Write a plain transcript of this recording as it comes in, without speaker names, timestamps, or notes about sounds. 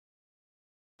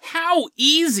how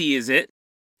easy is it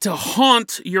to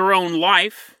haunt your own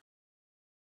life?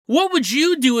 What would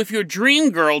you do if your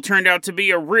dream girl turned out to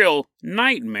be a real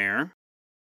nightmare?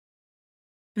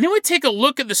 And then we take a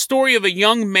look at the story of a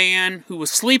young man who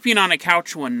was sleeping on a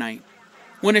couch one night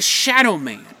when a shadow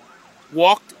man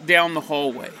walked down the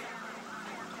hallway.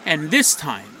 And this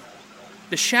time,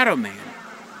 the shadow man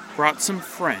brought some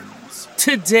friends.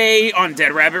 Today on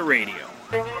Dead Rabbit Radio.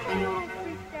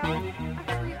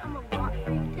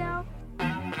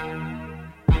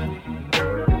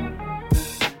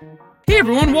 Hey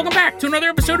everyone, welcome back to another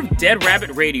episode of Dead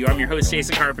Rabbit Radio. I'm your host,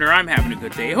 Jason Carpenter. I'm having a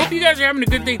good day. I hope you guys are having a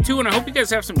good day too, and I hope you guys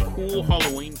have some cool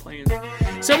Halloween plans.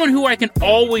 Someone who I can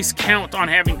always count on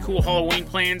having cool Halloween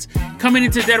plans, coming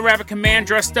into Dead Rabbit Command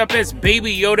dressed up as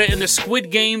Baby Yoda in the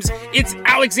Squid Games, it's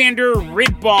Alexander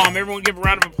Ridbaum. Everyone give a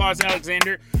round of applause to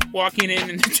Alexander, walking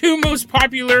in the two most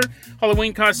popular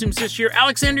Halloween costumes this year.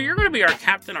 Alexander, you're going to be our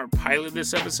captain, our pilot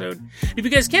this episode. If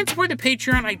you guys can't support the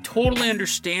Patreon, I totally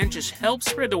understand. Just help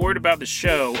spread the word about the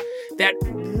show. That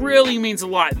really means a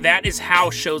lot. That is how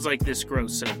shows like this grow.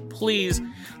 So please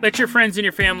let your friends and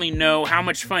your family know how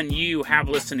much fun you have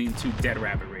listening to Dead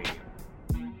Rabbit Radio.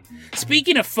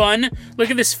 Speaking of fun, look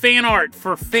at this fan art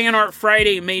for Fan Art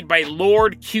Friday made by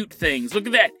Lord Cute Things. Look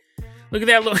at that. Look at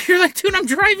that. You're like, dude, I'm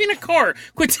driving a car.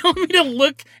 Quit telling me to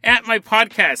look at my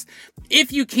podcast.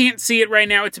 If you can't see it right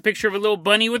now, it's a picture of a little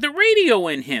bunny with a radio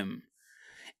in him.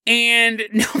 And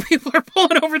now people are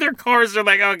pulling over their cars. They're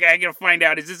like, okay, I gotta find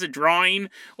out. Is this a drawing?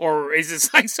 Or is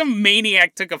this like some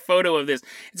maniac took a photo of this?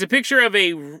 It's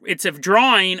a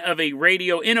drawing of a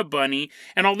radio in a bunny.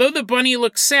 And although the bunny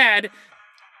looks sad,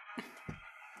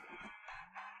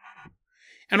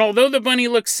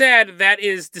 that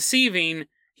is deceiving.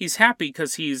 He's happy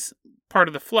because he's part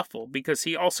of the Fluffle, because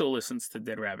he also listens to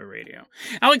Dead Rabbit Radio.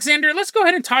 Alexander, let's go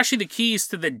ahead and toss you the keys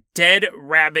to the Dead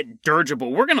Rabbit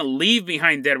Dirigible. We're going to leave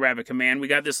behind Dead Rabbit Command. We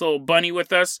got this little bunny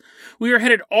with us. We are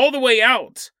headed all the way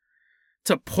out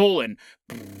to Poland.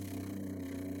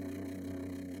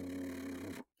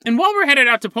 And while we're headed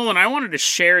out to Poland, I wanted to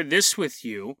share this with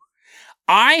you.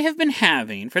 I have been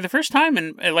having, for the first time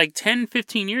in like 10,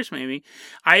 15 years maybe,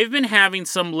 I have been having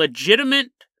some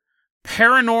legitimate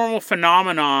paranormal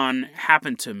phenomenon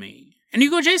happened to me. And you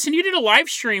go, Jason, you did a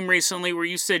live stream recently where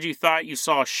you said you thought you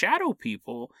saw shadow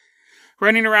people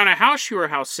running around a house you were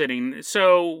house sitting.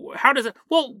 So how does it...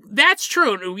 Well, that's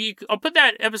true. I'll put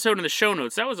that episode in the show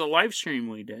notes. That was a live stream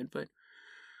we did, but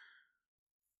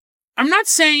I'm not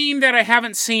saying that I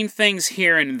haven't seen things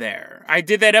here and there. I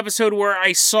did that episode where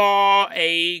I saw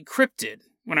a cryptid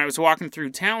when I was walking through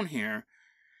town here.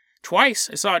 Twice.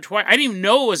 I saw it twice. I didn't even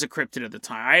know it was a cryptid at the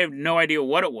time. I have no idea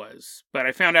what it was. But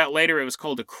I found out later it was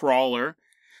called a crawler.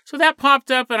 So that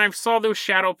popped up and I saw those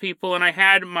shadow people. And I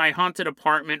had my haunted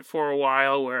apartment for a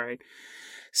while where I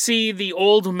see the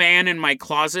old man in my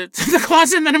closet. The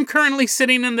closet that I'm currently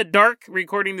sitting in the dark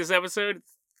recording this episode.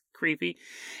 It's creepy.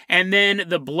 And then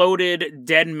the bloated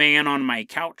dead man on my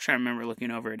couch. I remember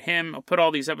looking over at him. I'll put all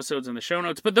these episodes in the show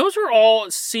notes. But those were all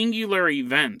singular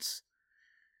events.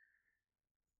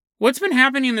 What's been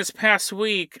happening this past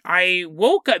week, I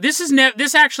woke up...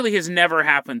 This actually has never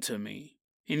happened to me.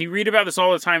 And you read about this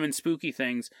all the time in spooky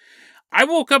things. I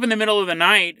woke up in the middle of the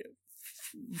night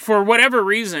for whatever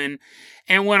reason,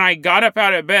 and when I got up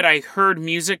out of bed, I heard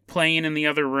music playing in the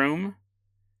other room.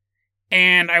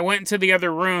 And I went into the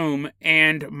other room,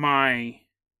 and my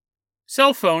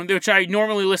cell phone, which I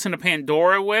normally listen to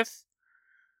Pandora with,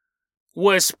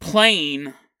 was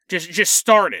playing, just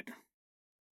started.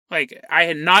 Like, I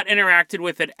had not interacted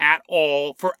with it at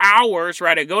all for hours,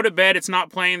 right? I go to bed, it's not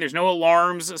playing, there's no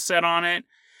alarms set on it,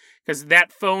 because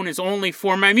that phone is only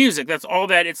for my music. That's all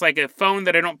that, it's like a phone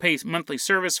that I don't pay monthly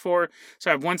service for, so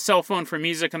I have one cell phone for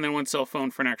music and then one cell phone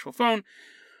for an actual phone.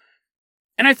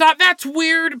 And I thought, that's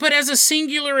weird, but as a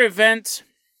singular event,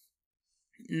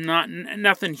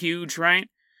 nothing huge, right?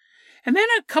 And then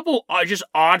a couple just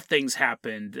odd things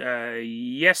happened.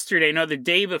 The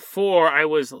day before, I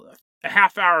was a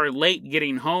half hour late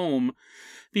getting home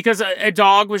because a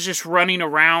dog was just running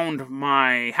around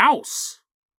my house.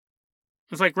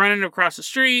 It was like running across the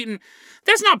street, and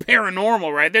that's not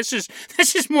paranormal, right? That's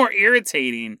just more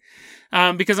irritating.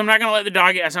 Because I'm not going to let the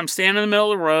dog as I'm standing in the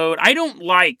middle of the road. I don't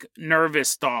like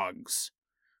nervous dogs.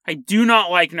 I do not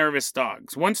like nervous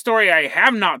dogs. One story I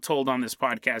have not told on this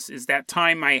podcast is that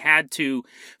time I had to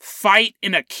fight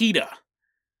an Akita.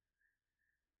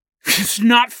 It's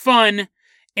not fun.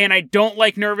 And I don't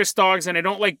like nervous dogs, and I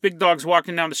don't like big dogs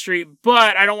walking down the street,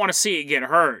 but I don't want to see it get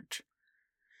hurt.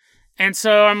 And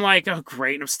so I'm like, oh,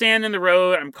 great. I'm standing in the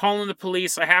road. I'm calling the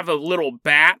police. I have a little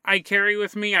bat I carry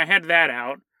with me. I had that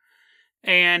out.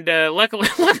 And luckily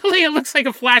it looks like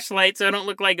a flashlight, so I don't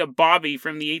look like a Bobby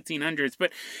from the 1800s.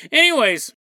 But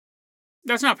anyways,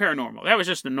 that's not paranormal. That was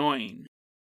just annoying.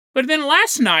 But then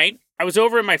last night, I was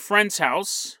over at my friend's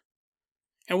house,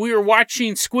 and we were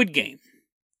watching Squid Game.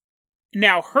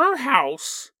 Now, her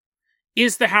house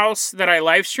is the house that I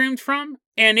live streamed from,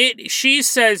 and she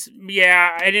says,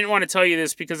 yeah, I didn't want to tell you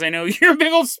this because I know you're a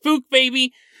big old spook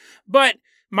baby, but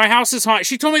my house is haunted.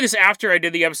 She told me this after I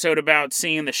did the episode about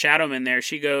seeing the shadow man there.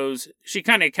 She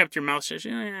kind of kept her mouth shut.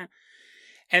 Yeah.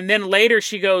 And then later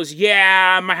she goes,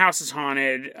 yeah, my house is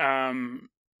haunted.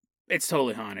 It's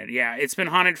totally haunted. Yeah, it's been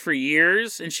haunted for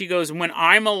years. And she goes, when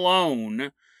I'm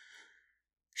alone,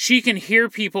 she can hear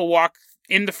people walk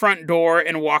in the front door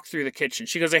and walk through the kitchen.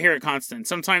 She goes, I hear it constant.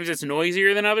 Sometimes it's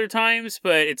noisier than other times,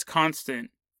 but it's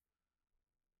constant.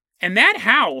 And that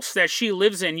house that she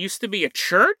lives in used to be a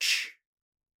church.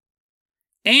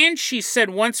 And she said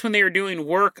once when they were doing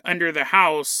work under the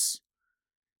house,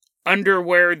 under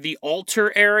where the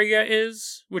altar area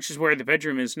is, which is where the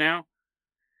bedroom is now,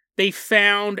 they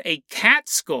found a cat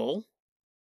skull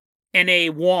and a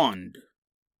wand.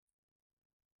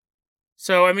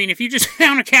 So, I mean, if you just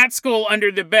found a cat skull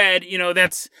under the bed,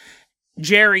 that's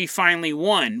Jerry finally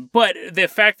won. But the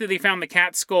fact that they found the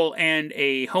cat skull and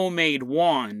a homemade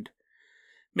wand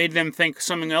made them think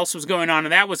something else was going on.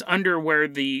 And that was under where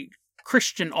the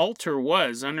Christian altar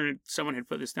was. Someone had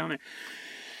put this down there.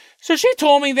 So she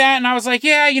told me that, and I was like,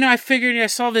 yeah, I figured I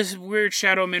saw this weird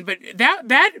shadow man. But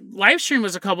that live stream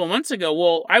was a couple months ago.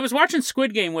 Well, I was watching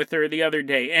Squid Game with her the other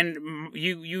day, and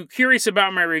you curious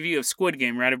about my review of Squid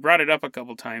Game, right? I brought it up a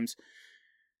couple times.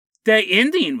 The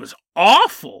ending was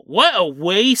awful. What a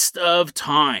waste of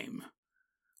time.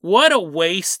 What a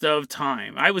waste of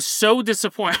time. I was so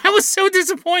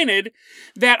disappointed.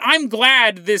 That I'm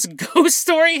glad this ghost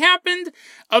story happened.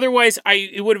 Otherwise,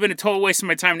 it would have been a total waste of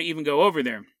my time to even go over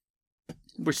there.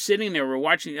 We're sitting there, we're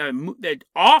watching that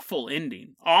awful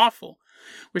ending. Awful.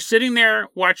 We're sitting there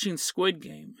watching Squid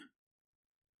Game.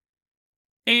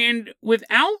 And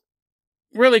without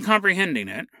really comprehending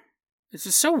it, this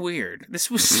is so weird. This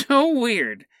was so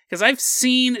weird. Because I've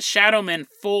seen shadow men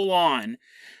full on.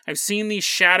 I've seen these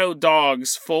shadow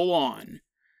dogs full on.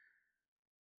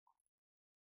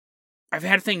 I've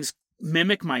had things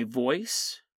mimic my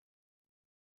voice.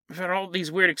 I've had all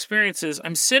these weird experiences.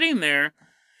 I'm sitting there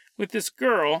with this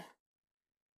girl,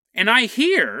 and I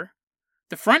hear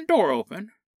the front door open,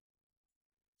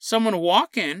 someone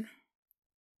walk in,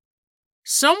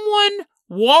 someone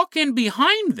walk in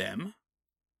behind them,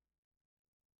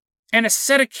 and a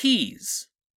set of keys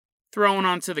thrown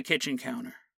onto the kitchen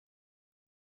counter.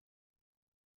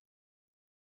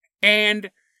 And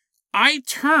I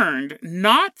turned,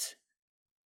 not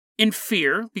in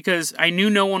fear, because I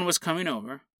knew no one was coming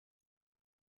over.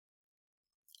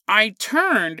 I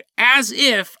turned as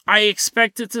if I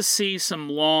expected to see some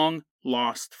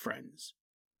long-lost friends.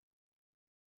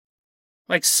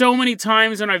 Like so many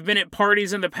times when I've been at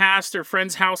parties in the past or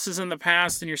friends' houses in the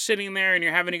past, and you're sitting there and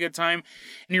you're having a good time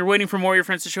and you're waiting for more of your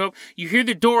friends to show up, you hear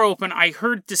the door open. I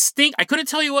heard I couldn't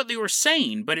tell you what they were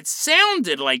saying, but it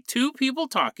sounded like two people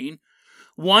talking.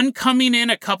 One coming in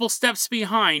a couple steps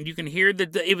behind. You can hear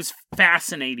it was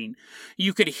fascinating.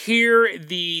 You could hear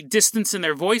the distance in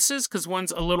their voices because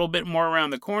one's a little bit more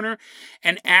around the corner.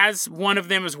 And as one of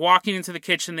them is walking into the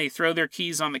kitchen, they throw their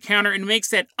keys on the counter and it makes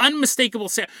that unmistakable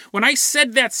sound. When I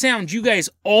said that sound, you guys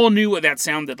all knew what that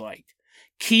sounded like.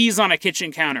 Keys on a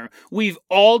kitchen counter. We've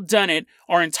all done it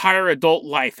our entire adult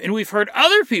life, and we've heard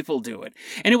other people do it.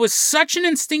 And it was such an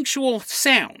instinctual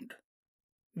sound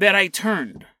that I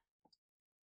turned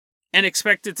and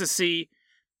expected to see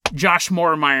Josh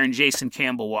Mormeyer and Jason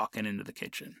Campbell walking into the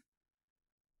kitchen.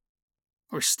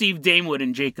 Or Steve Damewood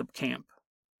and Jacob Camp.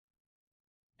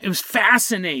 It was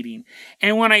fascinating.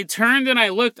 And when I turned and I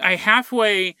looked, I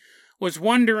halfway was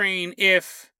wondering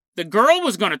if the girl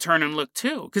was going to turn and look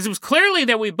too. Because it was clearly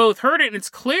that we both heard it, and it's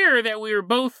clear that we were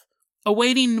both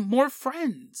awaiting more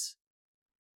friends.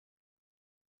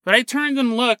 But I turned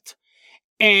and looked,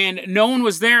 and no one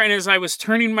was there, and as I was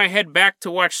turning my head back to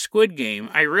watch Squid Game,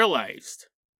 I realized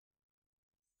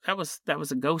that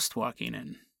was a ghost walking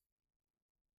in.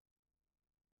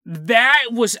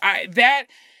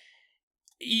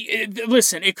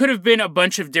 Listen, it could have been a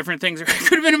bunch of different things. It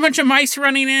could have been a bunch of mice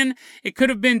running in. It could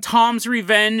have been Tom's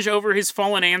revenge over his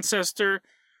fallen ancestor.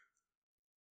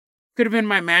 Could have been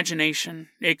my imagination.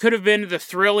 It could have been the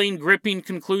thrilling, gripping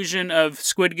conclusion of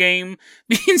Squid Game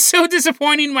being so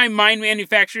disappointing my mind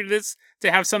manufactured this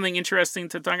to have something interesting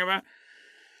to talk about.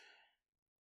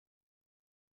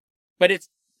 But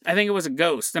I think it was a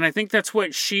ghost. And I think that's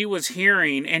what she was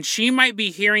hearing. And she might be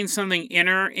hearing something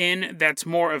in that's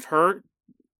more of her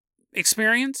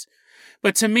experience.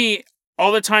 But to me,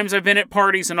 all the times I've been at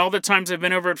parties and all the times I've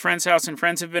been over at friends' house and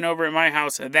friends have been over at my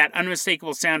house, that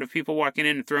unmistakable sound of people walking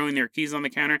in and throwing their keys on the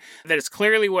counter, that is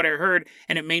clearly what I heard,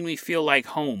 and it made me feel like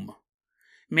home.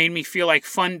 It made me feel like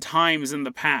fun times in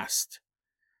the past.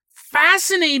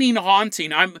 Fascinating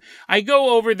haunting. I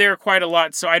go over there quite a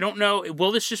lot, so I don't know.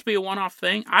 Will this just be a one-off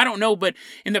thing? I don't know, but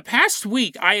in the past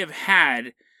week, I have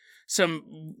had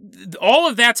all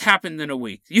of that's happened in a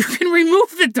week. You can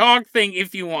remove the dog thing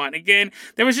if you want. Again,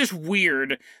 that was just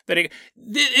weird.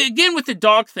 Again, with the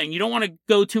dog thing, you don't want to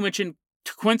go too much into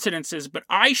coincidences, but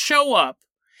I show up,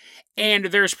 and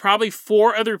there's probably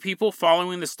 4 other people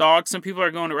following this dog. Some people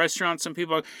are going to restaurants,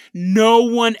 no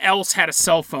one else had a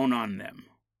cell phone on them.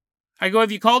 I go,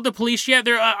 have you called the police yet?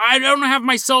 I don't have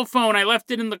my cell phone. I left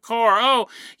it in the car. Oh,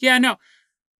 yeah, no.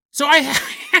 So I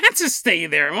had to stay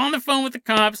there. I'm on the phone with the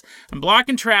cops. I'm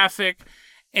blocking traffic.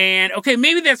 And, okay,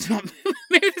 maybe that's not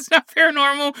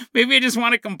paranormal. Maybe I just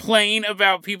want to complain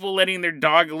about people letting their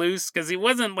dog loose, because he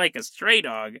wasn't like a stray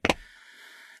dog.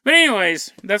 But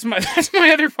anyways, that's my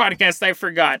other podcast I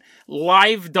forgot.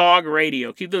 Live Dog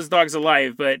Radio. Keep those dogs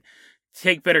alive, but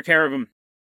take better care of them.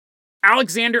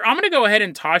 Alexander, I'm going to go ahead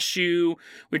and toss you.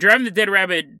 We're driving the Dead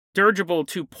Rabbit dirigible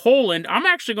to Poland. I'm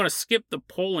actually going to skip the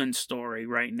Poland story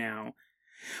right now.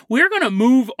 We're going to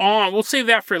move on. We'll save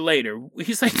that for later.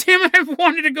 He's like, damn it, I've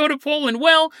wanted to go to Poland.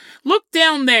 Well, look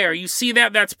down there. You see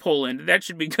that? That's Poland. That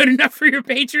should be good enough for your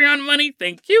Patreon money.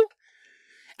 Thank you.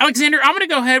 Alexander, I'm going to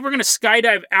go ahead. We're going to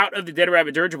skydive out of the Dead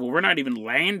Rabbit dirigible. We're not even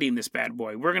landing this bad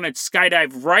boy. We're going to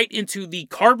skydive right into the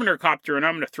Carpenter copter, and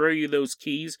I'm going to throw you those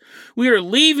keys. We are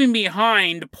leaving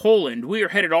behind Poland. We are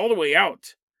headed all the way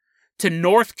out to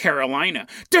North Carolina.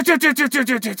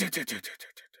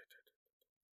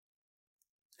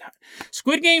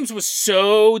 Squid Games was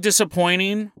so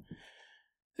disappointing.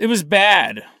 It was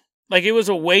bad. Like, it was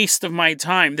a waste of my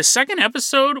time. The second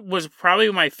episode was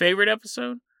probably my favorite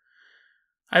episode.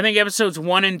 I think episodes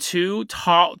 1 and 2,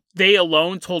 they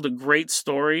alone told a great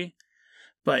story.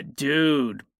 But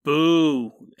dude,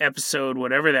 boo, episode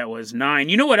whatever that was, 9.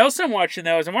 You know what else I'm watching,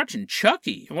 though? I'm watching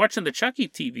Chucky. I'm watching the Chucky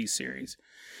TV series.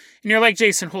 And you're like,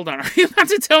 Jason, hold on. Are you about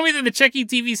to tell me that the Chucky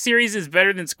TV series is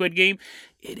better than Squid Game?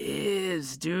 It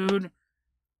is, dude.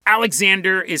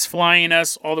 Alexander is flying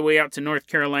us all the way out to North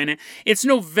Carolina. It's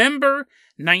November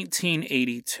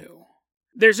 1982.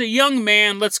 There's a young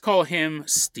man, let's call him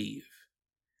Steve.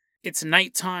 It's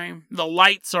nighttime. The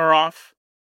lights are off.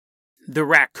 The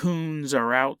raccoons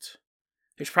are out.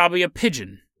 There's probably a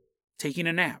pigeon taking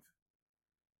a nap.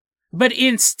 But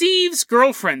in Steve's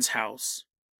girlfriend's house,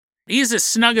 he's as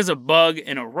snug as a bug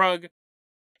in a rug.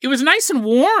 It was nice and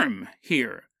warm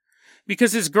here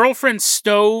because his girlfriend's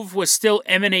stove was still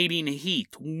emanating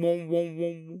heat. It's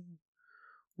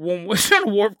not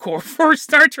a warp core for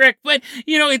Star Trek, but,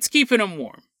 it's keeping him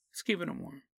warm. It's keeping him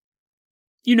warm.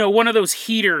 One of those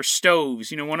heater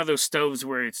stoves, one of those stoves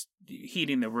where it's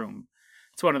heating the room.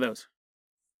 It's one of those.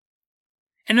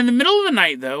 And in the middle of the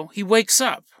night, though, he wakes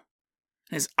up.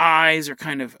 His eyes are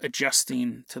kind of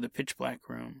adjusting to the pitch black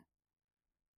room.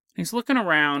 He's looking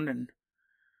around and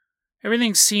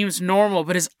everything seems normal,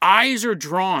 but his eyes are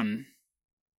drawn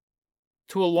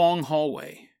to a long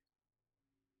hallway.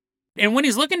 And when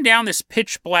he's looking down this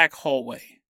pitch black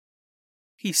hallway,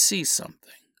 he sees something.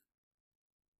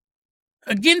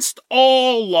 Against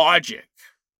all logic,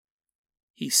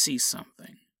 he sees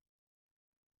something.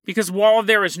 Because while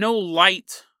there is no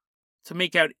light to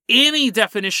make out any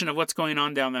definition of what's going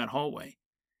on down that hallway,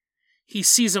 he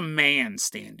sees a man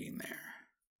standing there.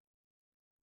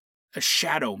 A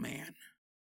shadow man.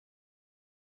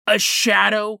 A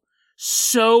shadow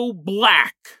so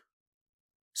black,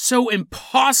 so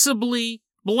impossibly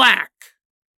black,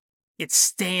 it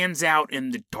stands out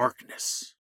in the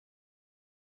darkness.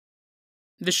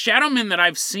 The shadow men that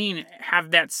I've seen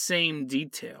have that same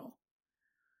detail.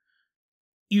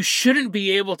 You shouldn't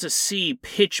be able to see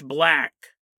pitch black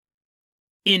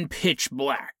in pitch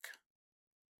black.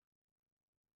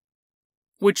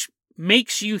 Which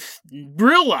makes you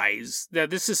realize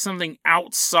that this is something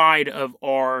outside of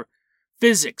our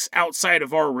physics, outside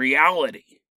of our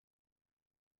reality.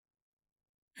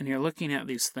 And you're looking at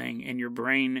this thing and your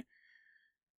brain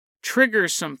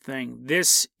triggers something.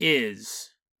 This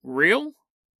is real,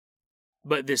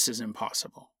 but this is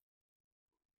impossible.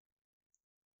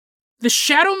 The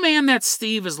shadow man that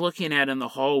Steve is looking at in the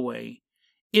hallway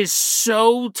is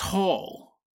so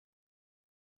tall.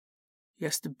 He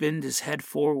has to bend his head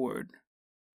forward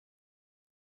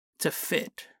to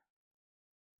fit.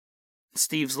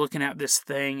 Steve's looking at this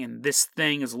thing, and this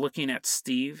thing is looking at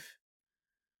Steve.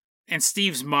 And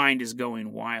Steve's mind is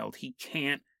going wild. He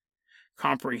can't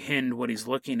comprehend what he's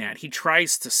looking at. He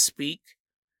tries to speak.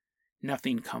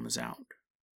 Nothing comes out.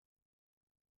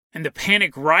 And the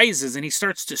panic rises, and he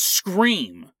starts to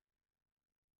scream.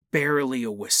 Barely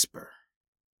a whisper.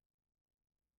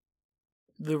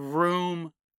 The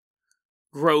room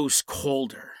grows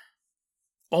colder,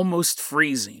 almost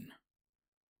freezing.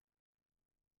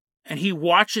 And he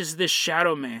watches this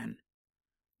shadow man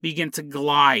begin to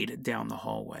glide down the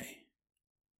hallway.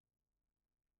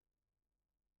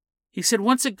 He said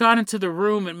once it got into the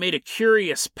room, it made a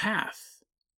curious path.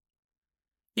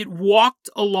 It walked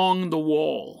along the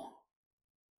wall.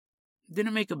 It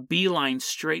didn't make a beeline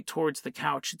straight towards the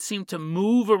couch. It seemed to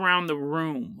move around the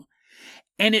room.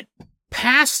 And it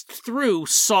passed through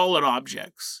solid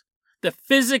objects. The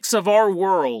physics of our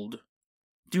world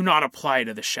do not apply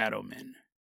to the Shadow Men.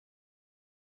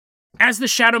 As the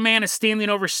Shadow Man is standing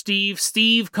over Steve,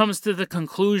 Steve comes to the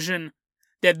conclusion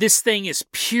that this thing is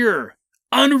pure,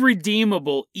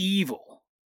 unredeemable evil.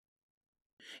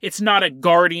 It's not a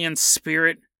guardian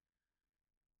spirit.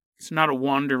 It's not a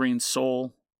wandering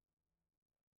soul.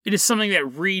 It is something that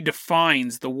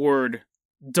redefines the word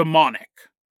demonic.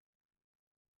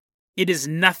 It is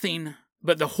nothing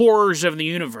but the horrors of the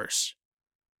universe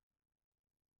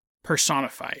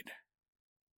personified.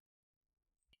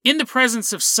 In the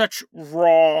presence of such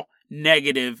raw,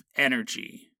 negative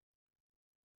energy,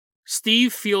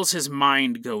 Steve feels his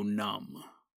mind go numb.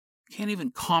 Can't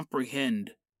even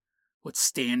comprehend what's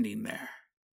standing there.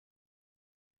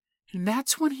 And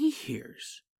that's when he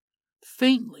hears,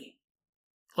 faintly,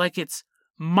 like it's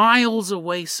miles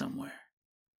away somewhere,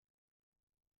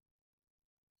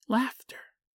 laughter.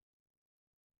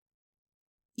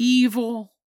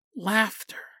 Evil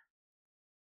laughter.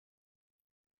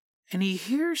 And he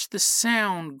hears the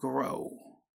sound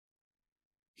grow.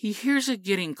 He hears it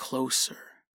getting closer.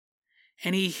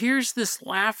 And he hears this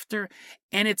laughter,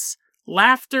 and it's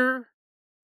laughter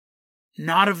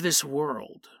not of this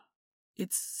world.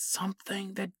 It's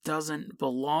something that doesn't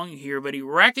belong here, but he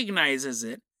recognizes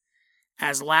it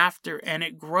as laughter, and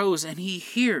it grows, and he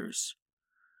hears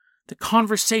the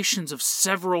conversations of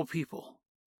several people,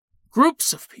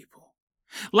 groups of people,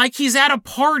 like he's at a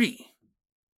party.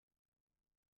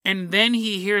 And then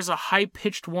he hears a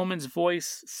high-pitched woman's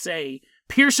voice say,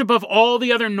 pierce above all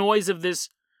the other noise of this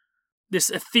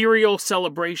ethereal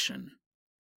celebration,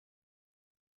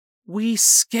 "We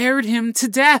scared him to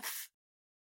death."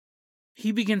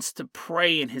 He begins to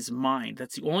pray in his mind.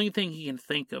 That's the only thing he can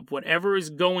think of. Whatever is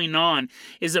going on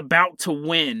is about to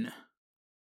win.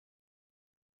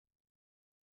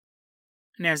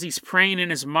 And as he's praying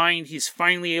in his mind, he's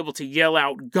finally able to yell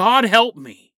out, "God help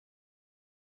me."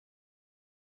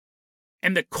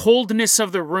 And the coldness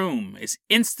of the room is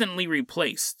instantly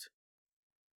replaced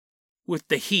with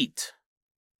the heat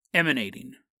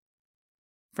emanating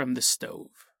from the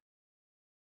stove.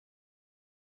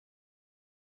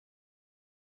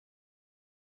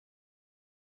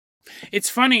 It's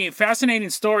funny,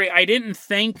 fascinating story. I didn't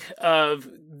think of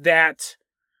that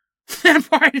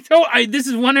part. This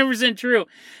is 100% true.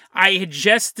 I had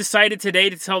just decided today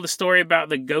to tell the story about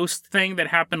the ghost thing that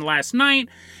happened last night.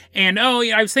 And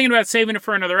I was thinking about saving it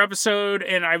for another episode.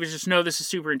 And I was just, no, this is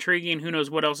super intriguing. Who knows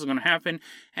what else is going to happen?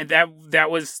 And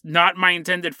that was not my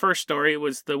intended first story. It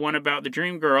was the one about the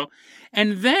dream girl.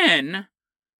 And then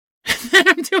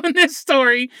I'm doing this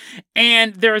story,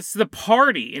 and there's the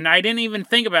party, and I didn't even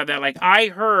think about that. Like, I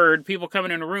heard people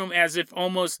coming in a room as if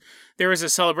almost there was a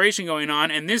celebration going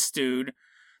on, and this dude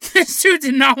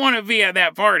did not want to be at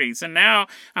that party. So now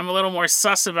I'm a little more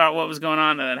sus about what was going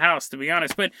on in that house, to be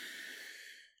honest. But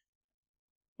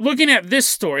looking at this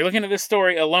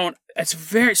story alone,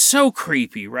 it's so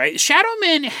creepy, right? Shadow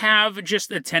men have just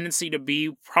a tendency to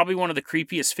be probably one of the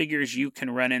creepiest figures you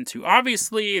can run into.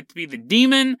 Obviously, it'd be the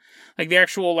demon, like the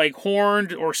actual like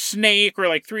horned or snake, or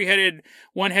like three-headed,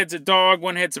 one head's a dog,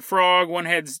 one head's a frog, one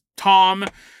head's Tom.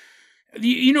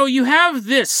 You have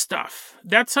this stuff.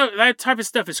 That type of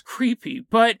stuff is creepy.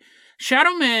 But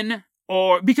shadow men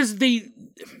because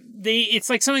it's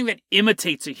like something that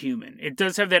imitates a human. It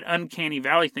does have that uncanny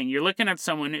valley thing. You're looking at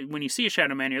someone, when you see a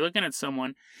shadow man, you're looking at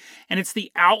someone, and it's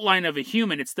the outline of a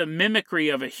human. It's the mimicry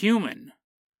of a human.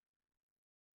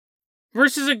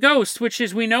 Versus a ghost, which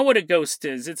is, we know what a ghost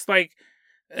is. It's like,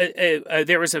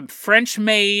 there was a French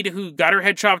maid who got her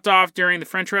head chopped off during the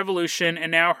French Revolution,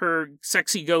 and now her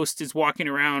sexy ghost is walking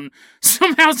around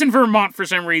some house in Vermont for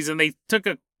some reason. They took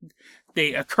a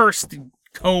cursed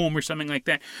comb or something like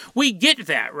that. We get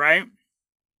that, right?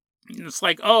 It's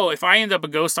like, oh, if I end up a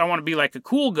ghost, I want to be like a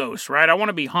cool ghost, right? I want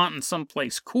to be haunting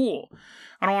someplace cool.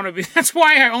 I don't want to be... That's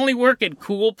why I only work at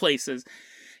cool places.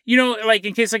 You know, like,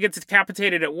 in case I get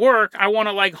decapitated at work, I want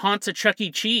to, like, haunt a Chuck E.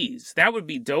 Cheese. That would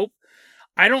be dope.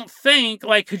 I don't think,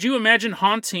 like, could you imagine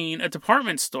haunting a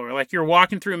department store? Like, you're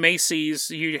walking through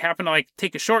Macy's, you happen to, like,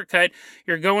 take a shortcut,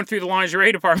 you're going through the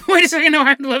lingerie department. Wait a second, no,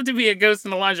 I'd love to be a ghost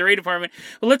in the lingerie department.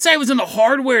 But let's say I was in the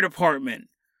hardware department,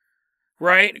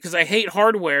 right? Because I hate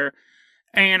hardware.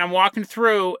 And I'm walking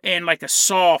through, and like a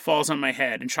saw falls on my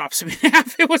head and chops me in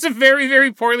half. It was a very, very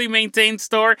poorly maintained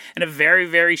store and a very,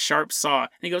 very sharp saw. And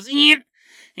he goes, "Eek,"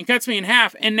 and cuts me in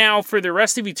half. And now for the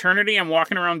rest of eternity, I'm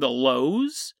walking around the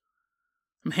Lowe's.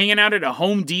 I'm hanging out at a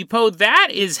Home Depot. That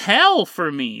is hell for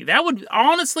me. That would,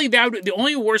 honestly, the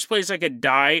only worst place I could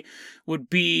die would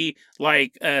be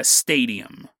like a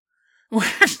stadium. Well,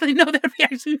 actually, no, that'd be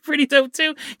actually pretty dope,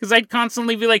 too, because I'd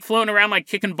constantly be, like, floating around, like,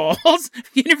 kicking balls,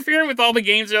 interfering with all the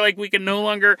games. They're like, we can no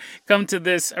longer come to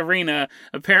this arena.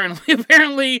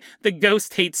 Apparently, the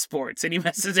ghost hates sports, and he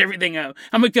messes everything up.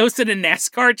 I'm a ghost at a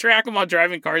NASCAR track while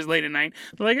driving cars late at night.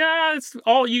 They're like, it's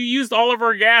all, you used all of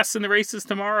our gas in the races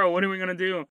tomorrow. What are we going to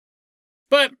do?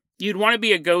 But you'd want to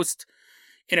be a ghost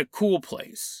in a cool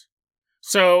place.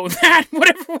 So that,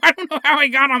 whatever, I don't know how I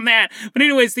got on that. But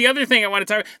anyways, the other thing I want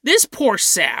to talk about, this poor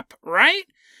sap, right?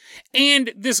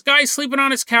 And this guy sleeping on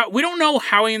his couch. We don't know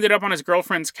how he ended up on his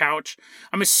girlfriend's couch.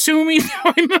 I'm assuming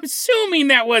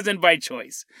that wasn't by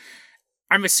choice.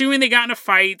 I'm assuming they got in a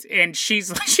fight and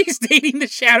she's dating the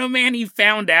Shadow Man. He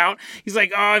found out. He's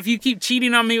like, oh, if you keep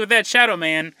cheating on me with that Shadow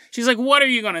Man. She's like, what are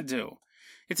you going to do?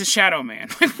 It's a Shadow Man.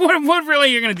 Like, what really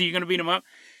are you going to do? You're going to beat him up?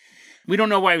 We don't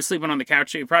know why he was sleeping on the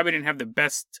couch. He probably didn't have the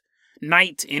best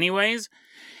night anyways.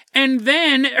 And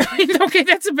then, okay,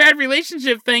 that's a bad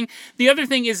relationship thing. The other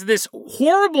thing is this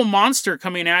horrible monster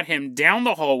coming at him down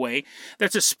the hallway.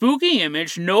 That's a spooky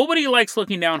image. Nobody likes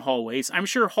looking down hallways. I'm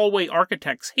sure hallway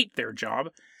architects hate their job.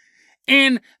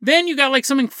 And then you got like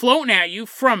something floating at you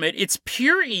from it. It's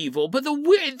pure evil. But all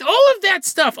of that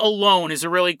stuff alone is a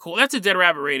really cool... That's a Dead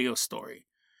Rabbit Radio story.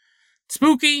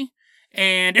 Spooky.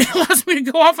 And it allows me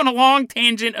to go off on a long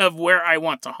tangent of where I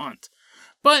want to hunt.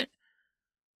 But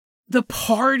the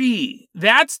party,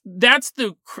 that's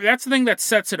the thing that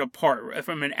sets it apart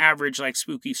from an average like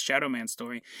spooky Shadow Man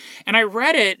story. And I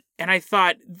read it and I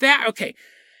thought okay.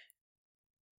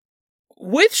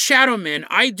 With Shadow Men,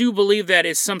 I do believe that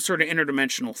is some sort of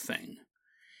interdimensional thing.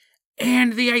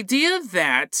 And the idea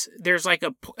that there's like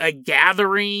a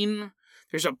gathering,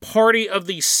 there's a party of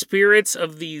these spirits,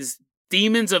 of these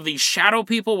demons, of these shadow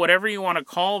people, whatever you want to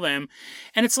call them.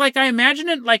 And it's like, I imagine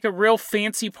it like a real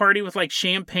fancy party with like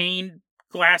champagne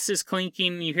glasses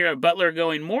clinking. You hear a butler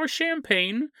going, more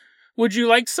champagne. Would you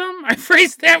like some? I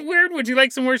phrased that weird. Would you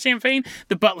like some more champagne?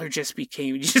 The butler just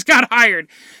got hired.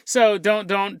 So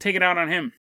don't take it out on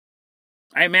him.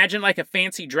 I imagine like a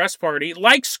fancy dress party,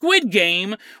 like Squid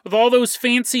Game, with all those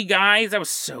fancy guys. That was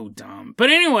so dumb. But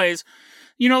anyways,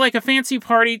 you know, like a fancy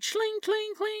party, chling,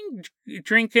 cling, cling,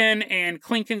 drinking and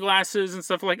clinking glasses and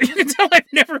stuff like that. You can tell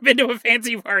I've never been to a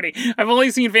fancy party. I've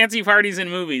only seen fancy parties in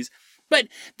movies. But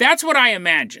that's what I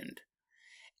imagined.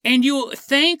 And you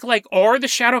think, like, are the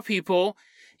shadow people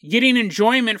getting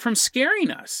enjoyment from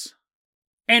scaring us?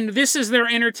 And this is their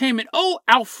entertainment. Oh,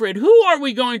 Alfred, who are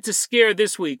we going to scare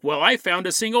this week? Well, I found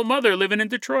a single mother living in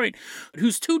Detroit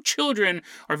whose 2 children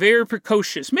are very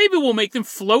precocious. Maybe we'll make them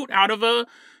float out of a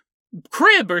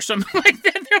crib or something like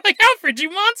that. They're like, Alfred, you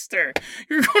monster.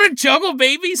 You're going to juggle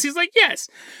babies? He's like, yes.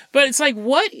 But it's like,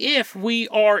 what if we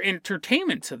are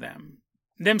entertainment to them?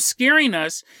 Them scaring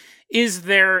us is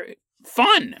their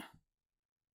fun.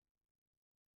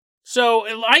 So,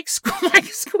 like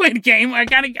Squid Game, I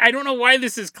don't know why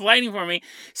this is colliding for me.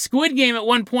 Squid Game, at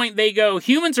one point, they go,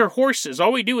 humans are horses.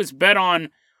 All we do is bet on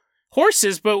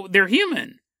horses, but they're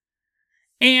human.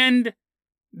 And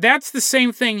that's the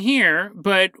same thing here,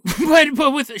 but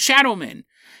with Shadow Men.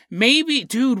 Maybe,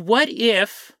 dude, what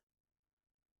if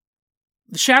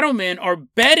the Shadow Men are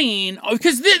betting?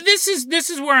 Because this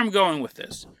is where I'm going with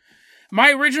this.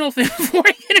 My original thing, before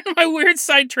I get into my weird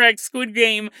sidetrack Squid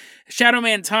Game Shadow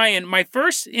Man tie-in, my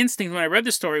first instinct when I read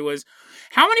the story was,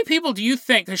 how many people do you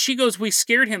think, because she goes, we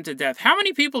scared him to death, how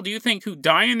many people do you think who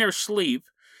die in their sleep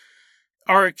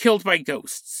are killed by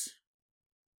ghosts?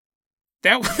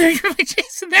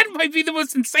 Jason, that might be the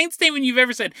most insane statement you've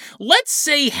ever said. Let's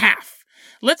say half.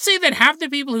 Let's say that half the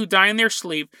people who die in their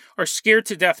sleep are scared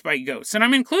to death by ghosts. And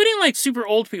I'm including like super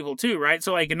old people too, right?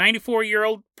 So like a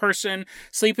 94-year-old person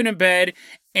sleeping in bed,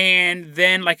 and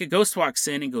then like a ghost walks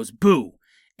in and goes, boo.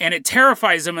 And it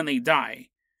terrifies them and they die.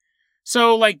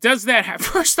 So, like, does that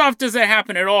first off, does that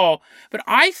happen at all? But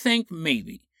I think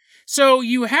maybe. So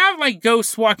you have, like,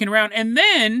 ghosts walking around, and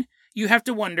then you have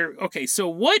to wonder, okay, so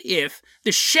what if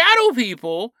the shadow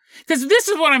people, because this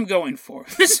is what I'm going for.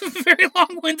 This is a very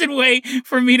long-winded way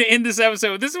for me to end this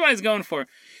episode. This is what I was going for.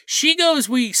 She goes,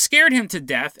 we scared him to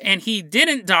death, and he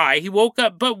didn't die. He woke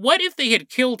up, but what if they had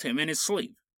killed him in his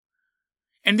sleep?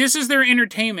 And this is their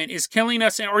entertainment, is killing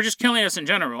us, or just killing us in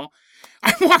general.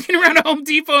 I'm walking around a Home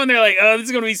Depot and they're like, oh, this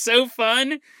is going to be so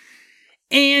fun.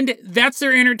 And that's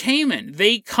their entertainment.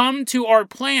 They come to our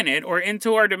planet or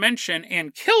into our dimension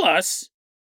and kill us.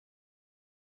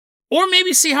 Or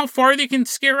maybe see how far they can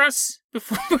scare us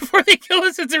before they kill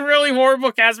us. It's a really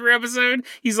horrible Casper episode.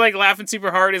 He's like laughing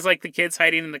super hard as like the kid's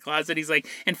hiding in the closet. He's like,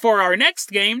 and for our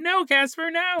next game, no, Casper,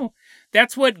 no.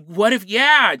 That's what if,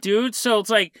 yeah, dude. So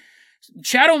it's like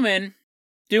Shadowmen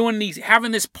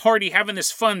having this party, having this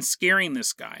fun, scaring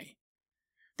this guy.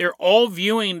 They're all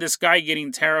viewing this guy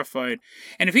getting terrified.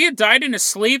 And if he had died in his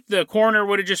sleep, the coroner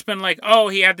would have just been like, oh,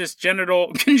 he had this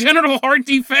congenital heart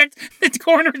defect. The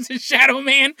coroner's a shadow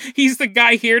man. He's the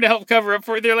guy here to help cover up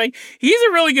for it. They're like, he's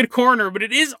a really good coroner, but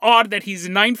it is odd that he's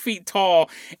 9 feet tall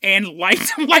and light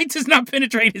does not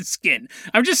penetrate his skin.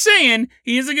 I'm just saying,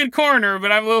 he is a good coroner,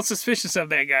 but I'm a little suspicious of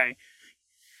that guy.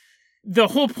 The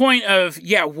whole point of,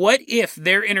 yeah, what if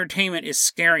their entertainment is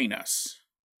scaring us?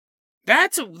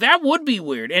 That would be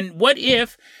weird. And what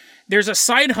if there's a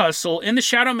side hustle in the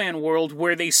Shadowman world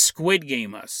where they Squid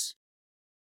Game us?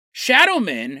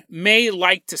 Shadowmen may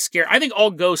like to scare. I think all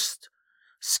ghosts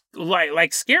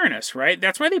like scaring us, right?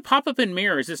 That's why they pop up in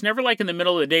mirrors. It's never like in the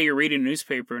middle of the day you're reading a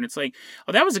newspaper and it's like,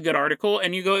 oh, that was a good article.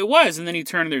 And you go, it was. And then you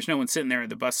turn and there's no one sitting there at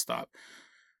the bus stop.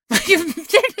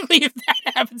 Technically, if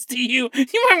that happens to you,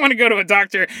 you might want to go to a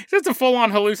doctor. It's a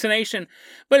full-on hallucination.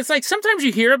 But it's like, sometimes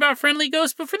you hear about friendly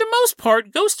ghosts, but for the most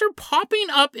part, ghosts are popping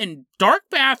up in dark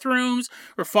bathrooms,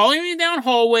 or following you down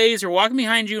hallways, or walking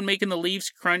behind you and making the leaves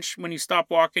crunch when you stop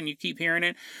walking, you keep hearing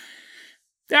it.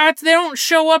 They don't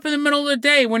show up in the middle of the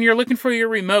day when you're looking for your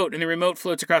remote, and the remote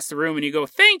floats across the room, and you go,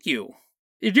 thank you.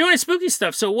 You're doing spooky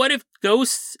stuff. So what if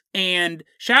ghosts and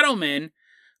Shadowmen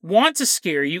want to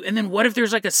scare you, and then what if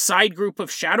there's like a side group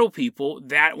of shadow people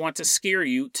that want to scare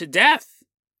you to death?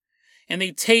 And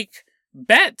they take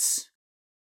bets.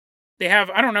 They have,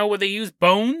 I don't know, what they use,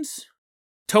 bones?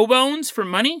 Toe bones for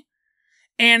money?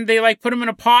 And they like put them in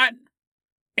a pot,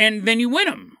 and then you win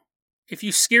them if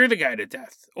you scare the guy to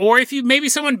death. Or if you, maybe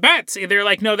someone bets, they're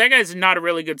like, no, that guy's not a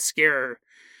really good scarer.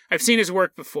 I've seen his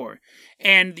work before.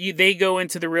 And they go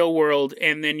into the real world,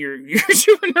 and then you're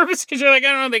super nervous because you're like,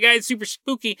 I don't know, the guy's super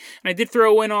spooky, and I did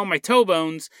throw in all my toe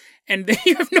bones, and then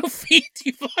you have no feet.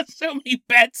 You've lost so many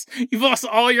bets. You've lost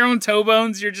all your own toe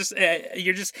bones. You're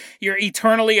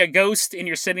eternally a ghost, and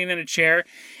you're sitting in a chair,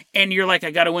 and you're like,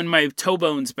 I gotta win my toe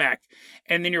bones back.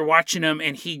 And then you're watching him,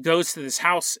 and he goes to this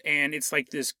house, and it's like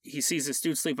this, he sees this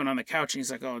dude sleeping on the couch, and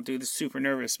he's like, oh, dude, this is super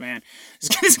nervous, man.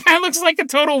 This guy looks like a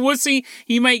total wussy.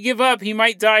 He might give up. He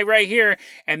might die right here.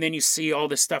 And then you see all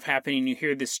this stuff happening. You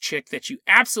hear this chick that you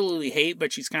absolutely hate,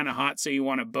 but she's kind of hot, so you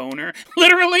want to bone her.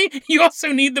 Literally, you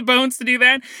also need the bones to do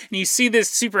that. And you see this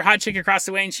super hot chick across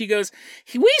the way, and she goes,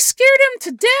 we scared him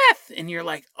to death. And you're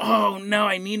like, oh, no,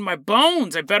 I need my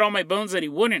bones. I bet all my bones that he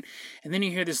wouldn't. And then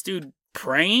you hear this dude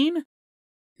praying.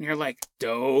 And you're like,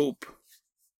 dope.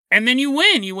 And then you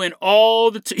win. You win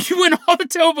all the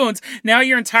toe bones. Now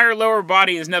your entire lower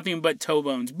body is nothing but toe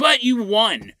bones. But you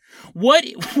won. What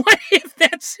if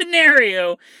that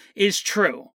scenario is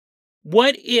true?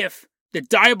 What if the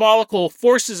diabolical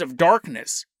forces of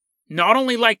darkness not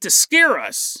only like to scare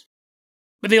us,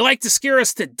 but they like to scare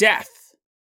us to death?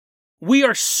 We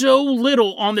are so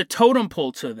little on the totem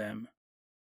pole to them.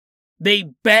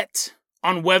 They bet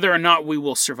on whether or not we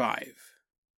will survive.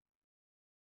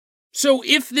 So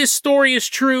if this story is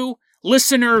true,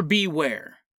 listener,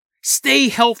 beware. Stay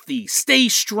healthy, stay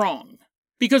strong.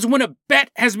 Because when a bet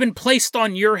has been placed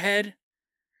on your head,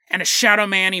 and a shadow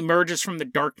man emerges from the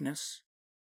darkness,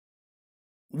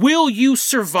 will you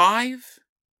survive?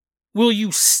 Will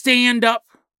you stand up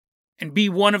and be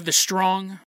one of the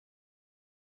strong?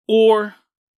 Or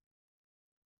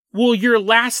will your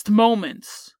last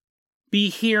moments be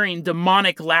hearing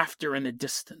demonic laughter in the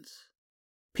distance?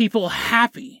 People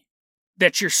happy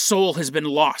that your soul has been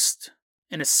lost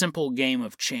in a simple game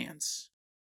of chance.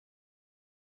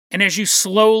 And as you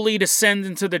slowly descend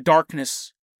into the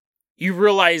darkness, you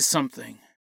realize something.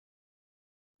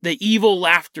 The evil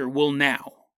laughter will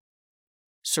now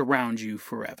surround you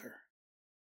forever.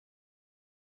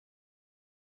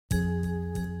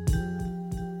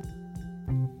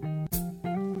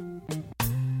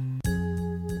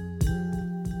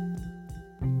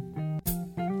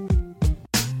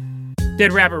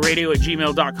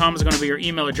 deadrabbitradio@gmail.com is going to be your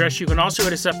email address. You can also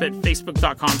hit us up at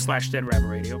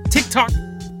facebook.com/deadrabbitradio. TikTok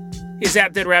is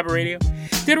at Dead Rabbit Radio.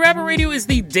 Dead Rabbit Radio is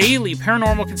the daily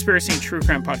paranormal conspiracy and true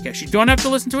crime podcast. You don't have to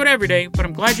listen to it every day, but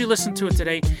I'm glad you listened to it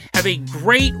today. Have a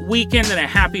great weekend and a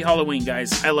happy Halloween,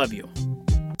 guys. I love you.